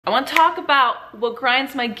want to talk about what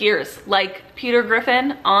grinds my gears, like Peter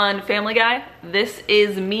Griffin on Family Guy. This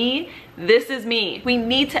is me. This is me. We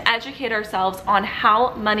need to educate ourselves on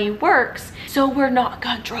how money works so we're not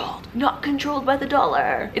controlled by the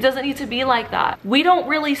dollar. It doesn't need to be like that. We don't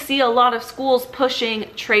really see a lot of schools pushing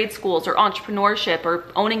trade schools or entrepreneurship or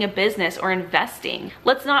owning a business or investing.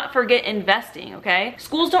 Let's not forget investing, okay?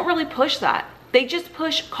 Schools don't really push that. They just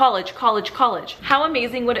push college, college, college. How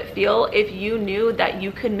amazing would it feel if you knew that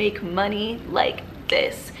you could make money like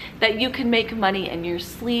this? That you can make money in your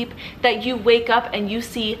sleep, that you wake up and you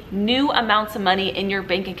see new amounts of money in your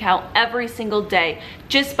bank account every single day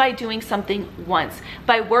just by doing something once,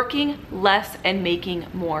 by working less and making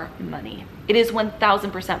more money. It is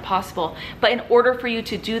 1000% possible. But in order for you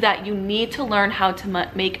to do that, you need to learn how to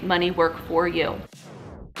make money work for you.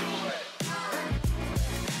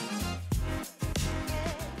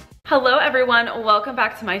 Hello everyone, welcome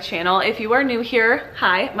back to my channel. If you are new here,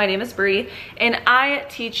 hi, my name is Bree, and I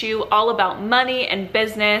teach you all about money and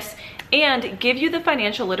business and give you the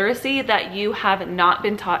financial literacy that you have not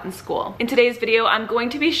been taught in school. In today's video, I'm going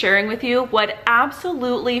to be sharing with you what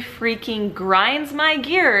absolutely freaking grinds my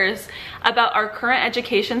gears about our current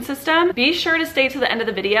education system. Be sure to stay to the end of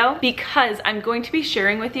the video because I'm going to be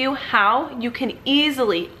sharing with you how you can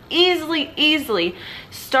easily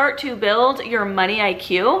start to build your money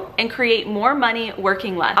IQ and create more money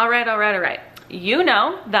working less. All right. You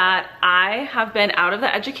know that I have been out of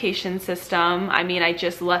the education system. I mean, I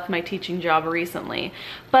just left my teaching job recently,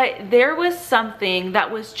 but there was something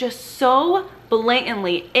that was just so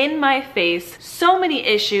blatantly in my face, so many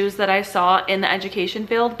issues that I saw in the education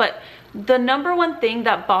field, but the number one thing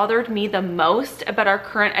that bothered me the most about our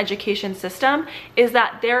current education system is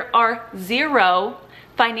that there are zero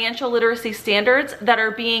financial literacy standards that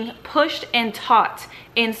are being pushed and taught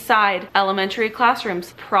inside elementary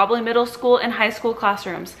classrooms, probably middle school and high school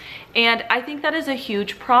classrooms. And I think that is a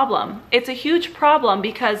huge problem. It's a huge problem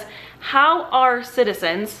because how are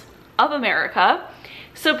citizens of America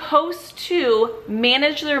supposed to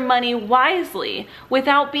manage their money wisely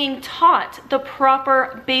without being taught the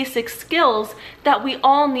proper basic skills that we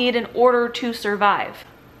all need in order to survive?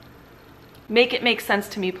 Make it make sense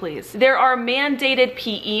to me, please. There are mandated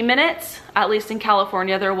PE minutes, at least in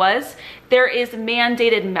California there was. There is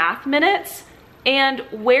mandated math minutes. And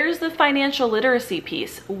where's the financial literacy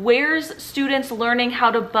piece? Where's students learning how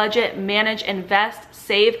to budget, manage, invest,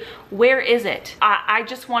 save? Where is it? I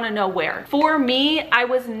just want to know where. For me, I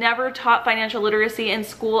was never taught financial literacy in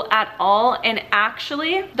school at all. And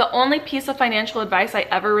actually, the only piece of financial advice I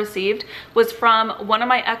ever received was from one of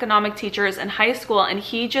my economic teachers in high school. And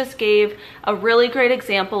he just gave a really great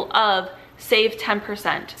example of save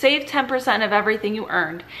 10%. Save 10% of everything you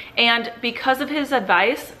earned. And because of his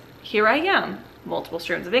advice, here I am. Multiple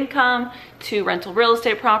streams of income, 2 rental real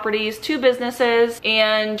estate properties, 2 businesses,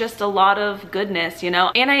 and just a lot of goodness, you know?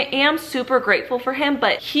 And I am super grateful for him,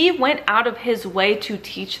 but he went out of his way to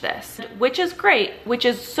teach this, which is great, which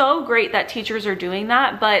is so great that teachers are doing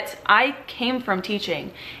that, but I came from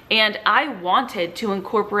teaching and I wanted to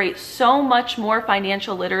incorporate so much more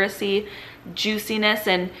financial literacy, juiciness,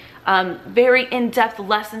 and very in-depth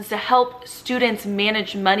lessons to help students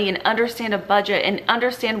manage money and understand a budget and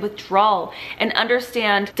understand withdrawal and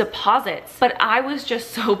understand deposits. But I was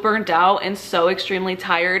just so burnt out and so extremely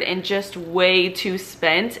tired and just way too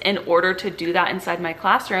spent in order to do that inside my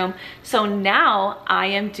classroom. So now I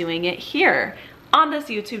am doing it here on this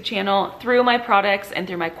YouTube channel through my products and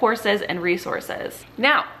through my courses and resources.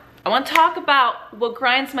 Now, I want to talk about what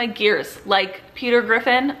grinds my gears, like Peter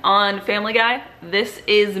Griffin on Family Guy. This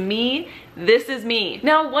is me. This is me.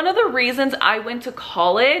 Now, one of the reasons I went to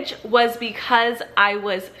college was because I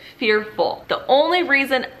was fearful. The only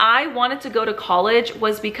reason I wanted to go to college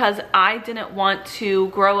was because I didn't want to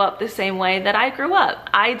grow up the same way that I grew up.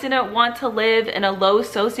 I didn't want to live in a low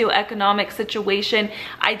socioeconomic situation.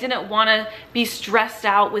 I didn't want to be stressed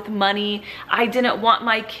out with money. I didn't want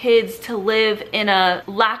my kids to live in a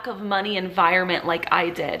lack of money environment like I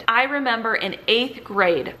did. I remember in 8th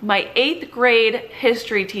grade, my 8th grade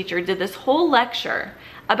history teacher did this whole lecture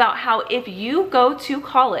about how if you go to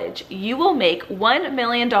college, you will make $1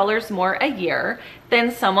 million more a year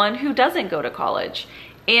than someone who doesn't go to college.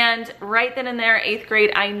 And right then and there, 8th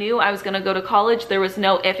grade, I knew I was gonna go to college. There was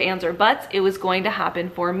no ifs, ands, or buts. It was going to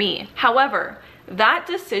happen for me. However, that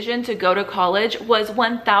decision to go to college was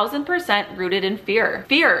 1000% rooted in fear.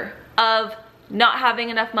 Fear of not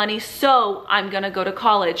having enough money, so I'm gonna go to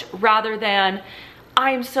college, rather than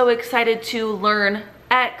I'm so excited to learn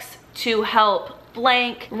X to help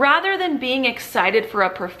blank. Rather than being excited for a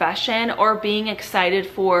profession or being excited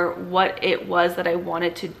for what it was that I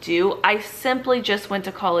wanted to do, I simply just went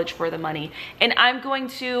to college for the money. And I'm going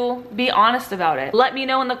to be honest about it. Let me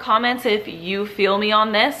know in the comments if you feel me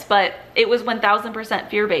on this, but it was 1000%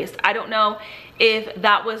 fear-based. I don't know if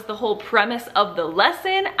that was the whole premise of the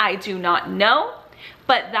lesson. I do not know.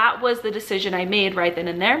 But that was the decision I made right then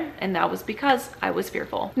and there, and that was because I was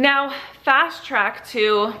fearful. Now, fast track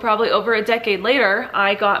to probably over a decade later,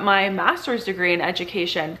 I got my master's degree in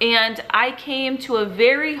education, and I came to a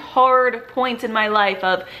very hard point in my life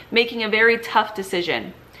of making a very tough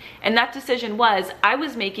decision. And that decision was, I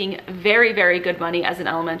was making very, very good money as an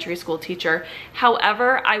elementary school teacher.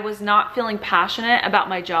 However, I was not feeling passionate about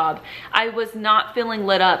my job. I was not feeling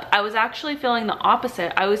lit up. I was actually feeling the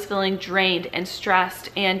opposite. I was feeling drained and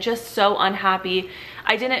stressed and just so unhappy.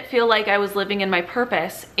 I didn't feel like I was living in my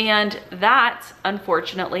purpose. And that,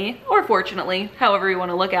 unfortunately, or fortunately, however you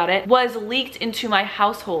want to look at it, was leaked into my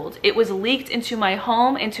household. It was leaked into my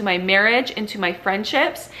home, into my marriage, into my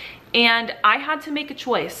friendships. And I had to make a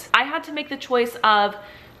choice. I had to make the choice of,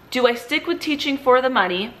 do I stick with teaching for the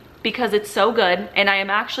money because it's so good and I am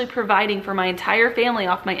actually providing for my entire family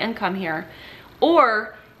off my income here?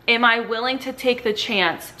 Or am I willing to take the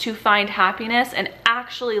chance to find happiness and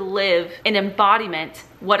actually live an embodiment,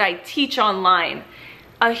 what I teach online?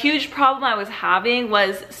 A huge problem I was having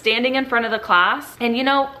was standing in front of the class, and you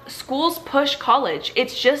know, schools push college.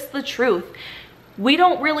 It's just the truth. We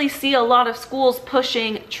don't really see a lot of schools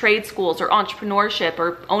pushing trade schools or entrepreneurship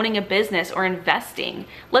or owning a business or investing.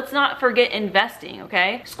 Let's not forget investing,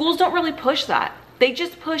 okay? Schools don't really push that. They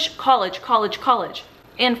just push college, college, college.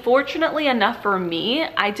 And fortunately enough for me,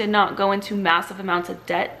 I did not go into massive amounts of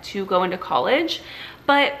debt to go into college.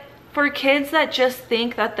 But for kids that just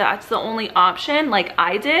think that that's the only option, like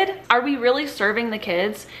I did, are we really serving the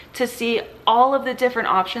kids to see all of the different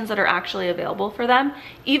options that are actually available for them?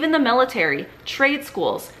 Even the military, trade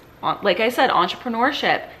schools, like I said,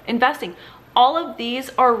 entrepreneurship, investing. All of these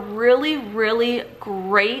are really, really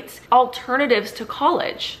great alternatives to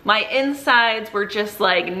college. My insides were just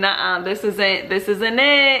like, nah, this isn't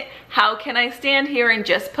it. How can I stand here and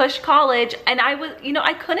just push college? And I was, you know,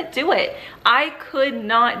 I couldn't do it. I could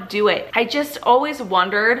not do it. I just always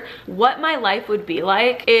wondered what my life would be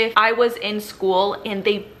like if I was in school and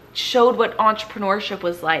they showed what entrepreneurship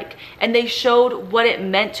was like, and they showed what it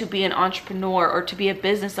meant to be an entrepreneur or to be a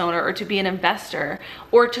business owner or to be an investor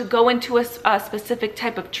or to go into a specific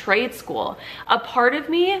type of trade school. A part of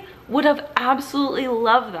me would have absolutely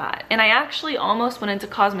loved that. And I actually almost went into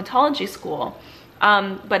cosmetology school.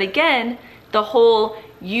 But again, the whole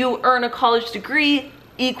you earn a college degree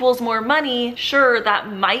equals more money, sure,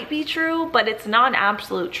 that might be true, but it's not an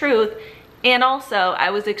absolute truth. And also, I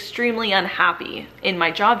was extremely unhappy in my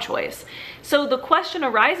job choice. So the question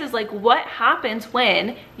arises, like, what happens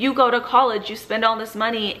when you go to college, you spend all this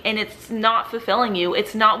money, and it's not fulfilling you?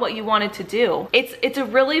 It's not what you wanted to do. It's a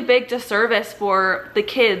really big disservice for the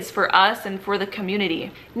kids, for us, and for the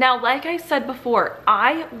community. Now, like I said before,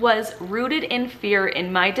 I was rooted in fear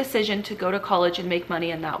in my decision to go to college and make money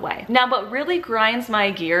in that way. Now, what really grinds my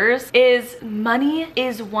gears is money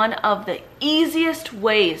is one of the easiest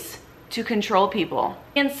ways to control people.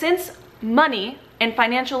 And since money and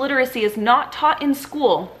financial literacy is not taught in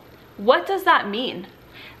school, what does that mean?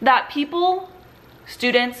 That people,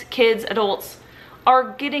 students, kids, adults,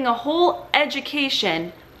 are getting a whole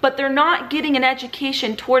education, but they're not getting an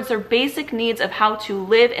education towards their basic needs of how to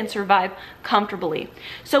live and survive comfortably.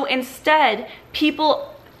 So instead,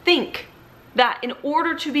 people think that in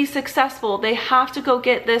order to be successful, they have to go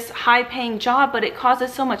get this high-paying job, but it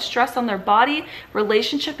causes so much stress on their body,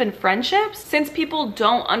 relationship, and friendships. Since people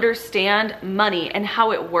don't understand money and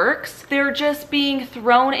how it works, they're just being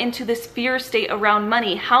thrown into this fear state around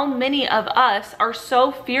money. How many of us are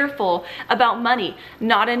so fearful about money?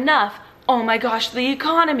 Not enough. Oh my gosh, the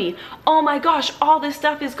economy. Oh my gosh, all this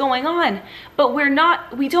stuff is going on. But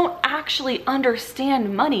we don't actually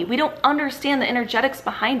understand money. We don't understand the energetics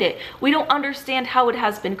behind it. We don't understand how it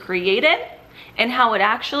has been created and how it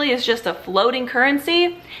actually is just a floating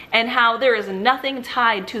currency and how there is nothing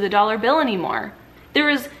tied to the dollar bill anymore. There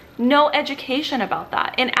is no education about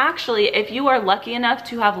that. And actually, if you are lucky enough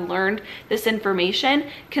to have learned this information,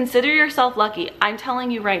 consider yourself lucky. I'm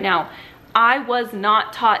telling you right now, I was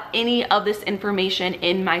not taught any of this information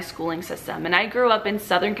in my schooling system. And I grew up in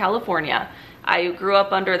Southern California. I grew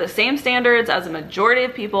up under the same standards as a majority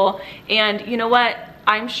of people. And you know what?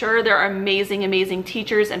 I'm sure there are amazing, amazing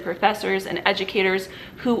teachers and professors and educators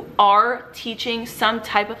who are teaching some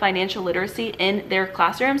type of financial literacy in their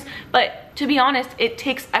classrooms. But to be honest, it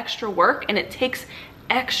takes extra work and it takes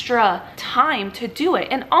extra time to do it.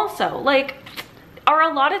 And also, like, are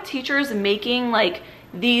a lot of teachers making like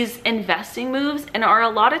these investing moves, and are a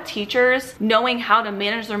lot of teachers knowing how to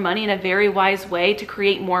manage their money in a very wise way to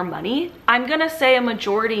create more money? I'm gonna say a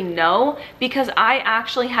majority no, because I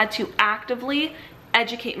actually had to actively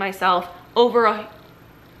educate myself over a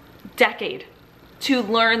decade to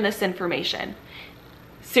learn this information.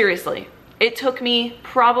 Seriously. It took me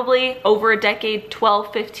probably over a decade,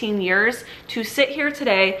 12, 15 years to sit here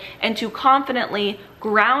today and to confidently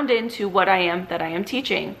ground into what I am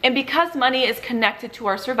teaching. And because money is connected to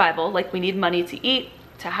our survival, like we need money to eat,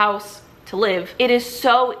 to house, to live, it is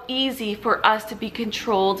so easy for us to be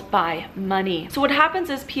controlled by money. So what happens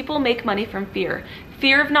is people make money from fear.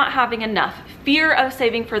 Fear of not having enough, fear of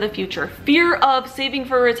saving for the future, fear of saving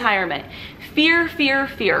for retirement. Fear, fear,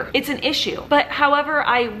 fear. It's an issue. But however,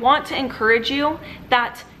 I want to encourage you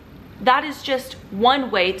that that is just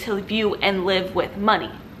one way to view and live with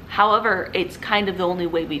money. However, it's kind of the only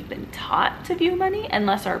way we've been taught to view money,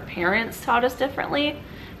 unless our parents taught us differently.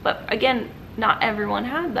 But again, not everyone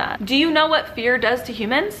had that. Do you know what fear does to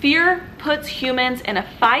humans? Fear puts humans in a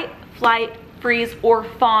fight, flight, freeze, or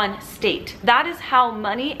fawn state. That is how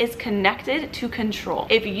money is connected to control.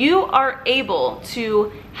 If you are able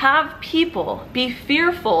to have people be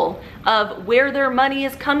fearful of where their money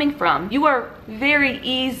is coming from, you are very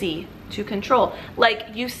easy to control. Like,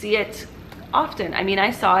 you see it often. I mean,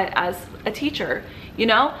 I saw it as a teacher, you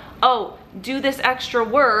know? Oh, do this extra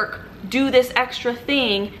work, do this extra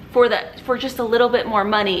thing for just a little bit more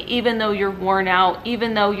money, even though you're worn out,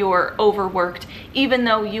 even though you're overworked, even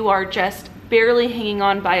though you are just barely hanging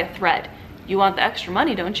on by a thread. You want the extra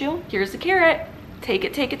money, don't you? Here's the carrot. Take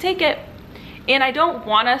it, take it, take it. And I don't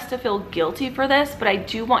want us to feel guilty for this, but I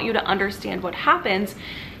do want you to understand what happens,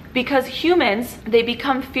 because humans, they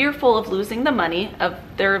become fearful of losing the money, of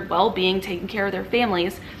their well-being, taking care of their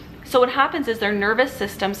families. So what happens is their nervous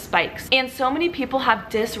system spikes. And so many people have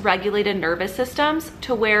dysregulated nervous systems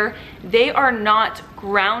to where they are not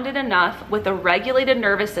grounded enough with a regulated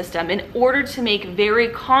nervous system in order to make very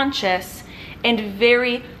conscious and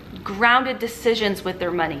very grounded decisions with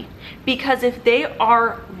their money. Because if they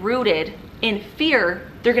are rooted in fear,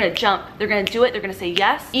 they're gonna jump, they're gonna do it, they're gonna say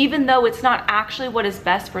yes, even though it's not actually what is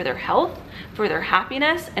best for their health, for their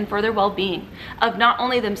happiness, and for their well-being of not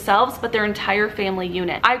only themselves, but their entire family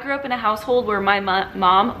unit. I grew up in a household where my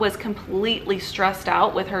mom was completely stressed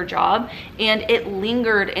out with her job, and it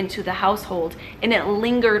lingered into the household, and it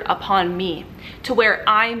lingered upon me to where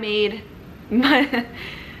I made my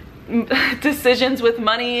decisions with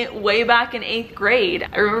money way back in 8th grade.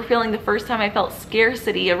 I remember feeling the first time I felt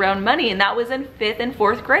scarcity around money, and that was in 5th and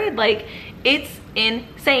 4th grade. Like, it's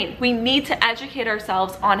insane. We need to educate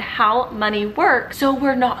ourselves on how money works so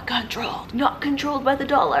we're not controlled by the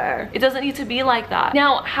dollar. It doesn't need to be like that.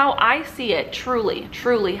 Now, how I see it,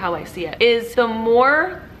 truly how I see it, is the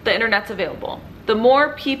more the internet's available, the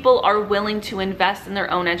more people are willing to invest in their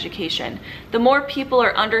own education, the more people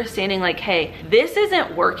are understanding, like, hey, this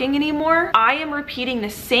isn't working anymore. I am repeating the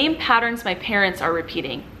same patterns my parents are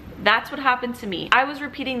repeating. That's what happened to me. I was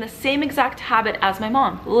repeating the same exact habit as my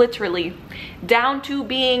mom, literally, down to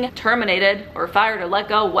being terminated or fired or let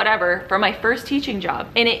go, whatever, from my first teaching job.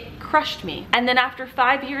 And it crushed me. And then after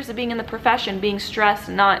 5 years of being in the profession, being stressed,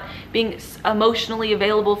 not being emotionally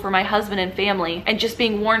available for my husband and family, and just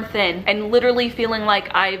being worn thin, and literally feeling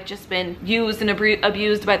like I've just been used and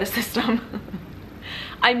abused by the system,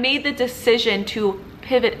 I made the decision to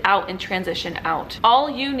pivot out and transition out. All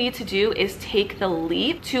you need to do is take the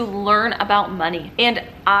leap to learn about money. And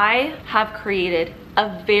I have created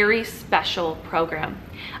a very special program.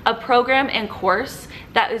 A program and course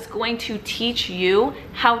that is going to teach you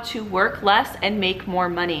how to work less and make more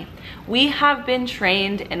money. We have been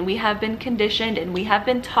trained and we have been conditioned and we have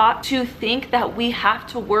been taught to think that we have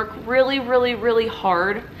to work really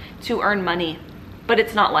hard to earn money. But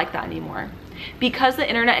it's not like that anymore. Because the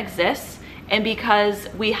internet exists, and because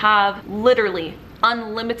we have literally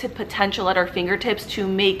unlimited potential at our fingertips to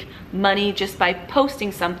make money just by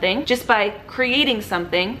posting something, just by creating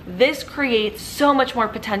something, this creates so much more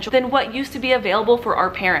potential than what used to be available for our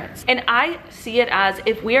parents. And I see it as,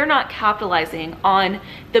 if we are not capitalizing on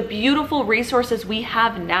the beautiful resources we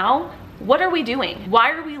have now, what are we doing?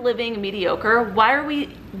 Why are we living mediocre? Why are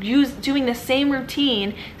we doing the same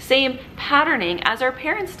routine, same patterning as our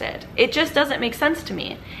parents did. It just doesn't make sense to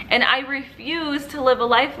me. And I refuse to live a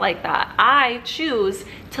life like that. I choose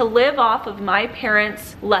to live off of my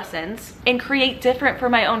parents' lessons and create different for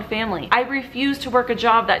my own family. I refuse to work a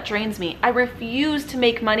job that drains me. I refuse to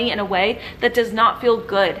make money in a way that does not feel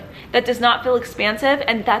good, that does not feel expansive,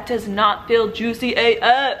 and that does not feel juicy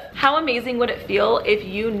AF. How amazing would it feel if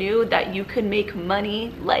you knew that you could make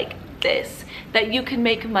money like this, that you can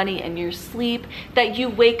make money in your sleep, that you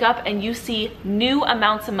wake up and you see new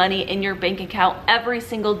amounts of money in your bank account every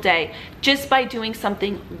single day just by doing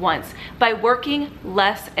something once, by working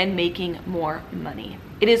less and making more money.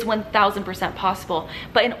 It is 1000% possible,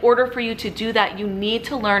 but in order for you to do that, you need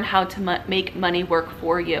to learn how to make money work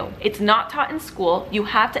for you. It's not taught in school. You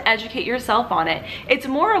have to educate yourself on it. It's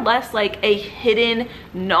more or less like a hidden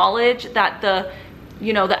knowledge that the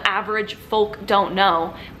average folk don't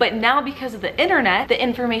know. But now, because of the internet, the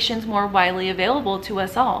information's more widely available to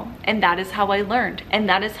us all. And that is how I learned. And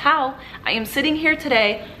that is how I am sitting here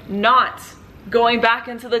today, not going back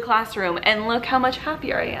into the classroom, and look how much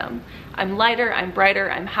happier I am. I'm lighter, I'm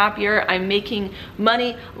brighter, I'm happier, I'm making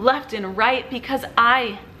money left and right because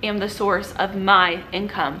I am the source of my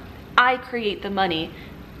income. I create the money.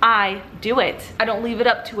 I do it. I don't leave it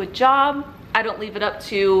up to a job. I don't leave it up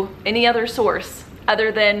to any other source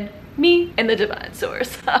other than me and the divine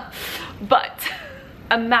source. But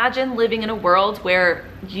imagine living in a world where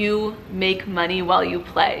you make money while you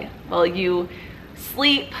play, while you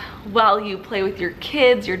sleep, while you play with your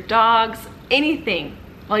kids, your dogs, anything,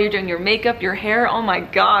 while you're doing your makeup, your hair. Oh my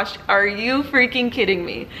gosh, are you freaking kidding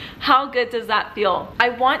me? How good does that feel? I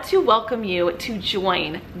want to welcome you to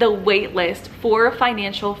join the waitlist for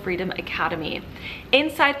Financial Freedom Academy.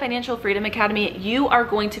 Inside Financial Freedom Academy, you are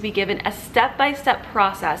going to be given a step-by-step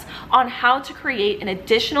process on how to create an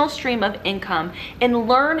additional stream of income and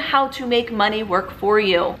learn how to make money work for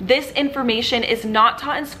you. This information is not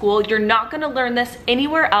taught in school. You're not going to learn this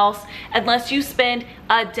anywhere else unless you spend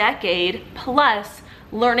a decade plus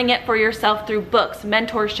learning it for yourself through books,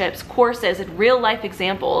 mentorships, courses, and real life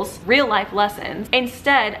examples, real life lessons.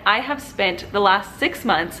 Instead, I have spent the last 6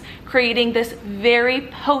 months creating this very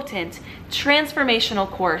potent, transformational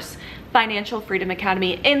course, Financial Freedom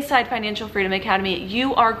Academy. Inside Financial Freedom Academy,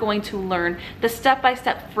 you are going to learn the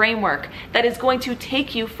step-by-step framework that is going to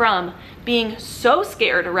take you from being so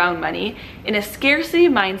scared around money, in a scarcity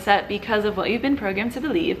mindset because of what you've been programmed to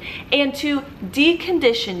believe, and to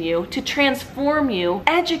decondition you, to transform you,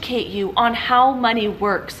 educate you on how money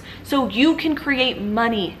works so you can create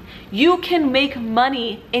money. You can make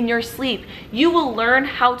money in your sleep. You will learn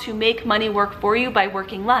how to make money work for you by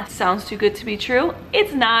working less. Sounds too good to be true?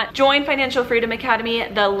 It's not. Join Financial Freedom Academy.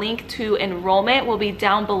 The link to enrollment will be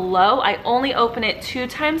down below. I only open it 2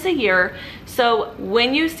 times a year. So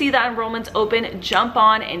when you see that enrollment's open, jump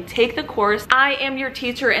on and take the course. I am your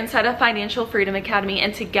teacher inside of Financial Freedom Academy,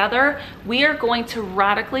 and together we are going to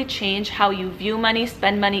radically change how you view money,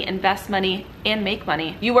 spend money, invest money, and make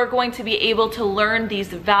money. You are going to be able to learn these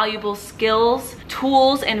valuable skills,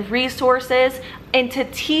 tools, and resources, and to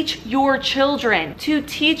teach your children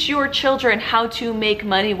how to make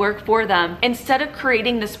money work for them. Instead of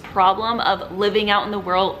creating this problem of living out in the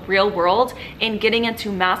real world and getting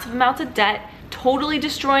into massive amounts of debt, totally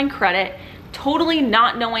destroying credit, totally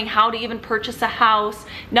not knowing how to even purchase a house,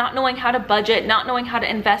 not knowing how to budget, not knowing how to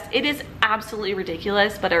invest. It is absolutely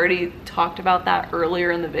ridiculous, but I already talked about that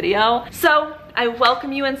earlier in the video. So I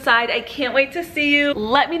welcome you inside. I can't wait to see you.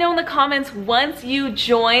 Let me know in the comments once you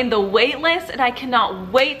join the waitlist, and I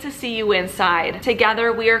cannot wait to see you inside.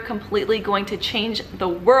 Together, we are completely going to change the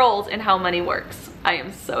world and how money works. I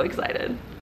am so excited.